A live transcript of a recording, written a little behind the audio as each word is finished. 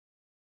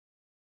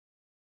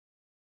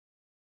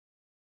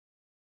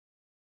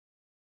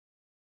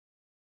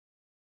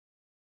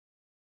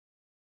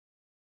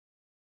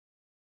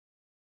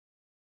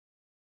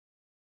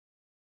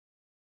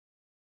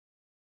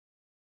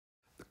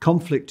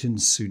Conflict in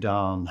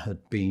Sudan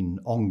had been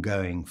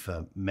ongoing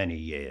for many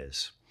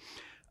years.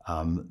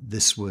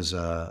 This was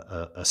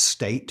a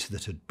state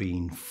that had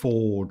been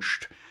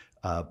forged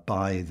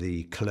by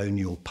the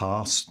colonial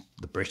past,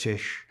 the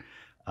British.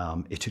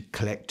 It had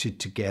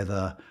collected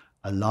together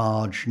a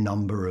large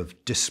number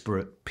of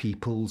disparate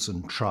peoples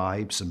and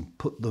tribes and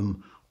put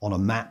them on a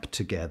map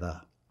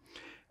together.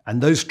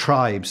 And those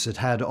tribes had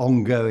had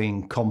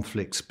ongoing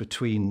conflicts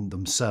between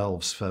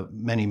themselves for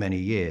many, many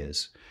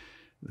years.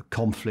 The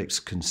conflicts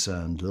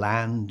concerned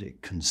land,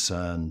 it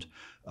concerned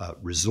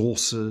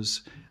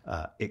resources,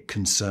 it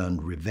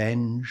concerned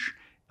revenge,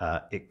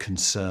 it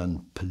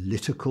concerned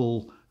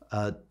political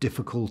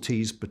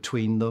difficulties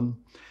between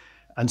them.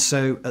 And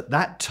so at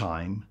that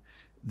time,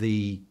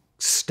 the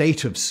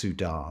state of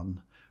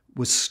Sudan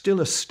was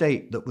still a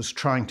state that was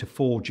trying to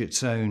forge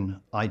its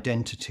own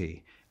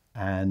identity.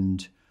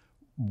 And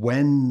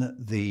when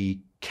the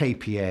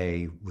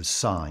KPA was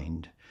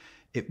signed,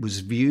 it was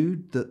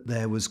viewed that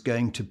there was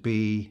going to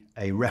be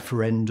a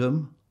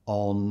referendum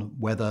on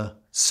whether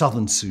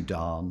southern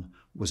Sudan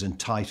was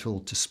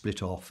entitled to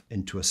split off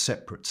into a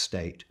separate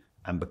state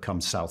and become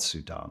South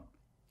Sudan.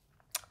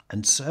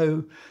 And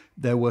so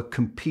there were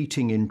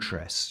competing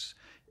interests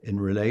in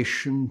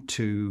relation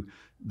to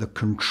the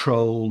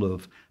control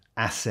of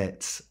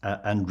assets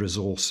and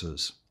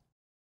resources.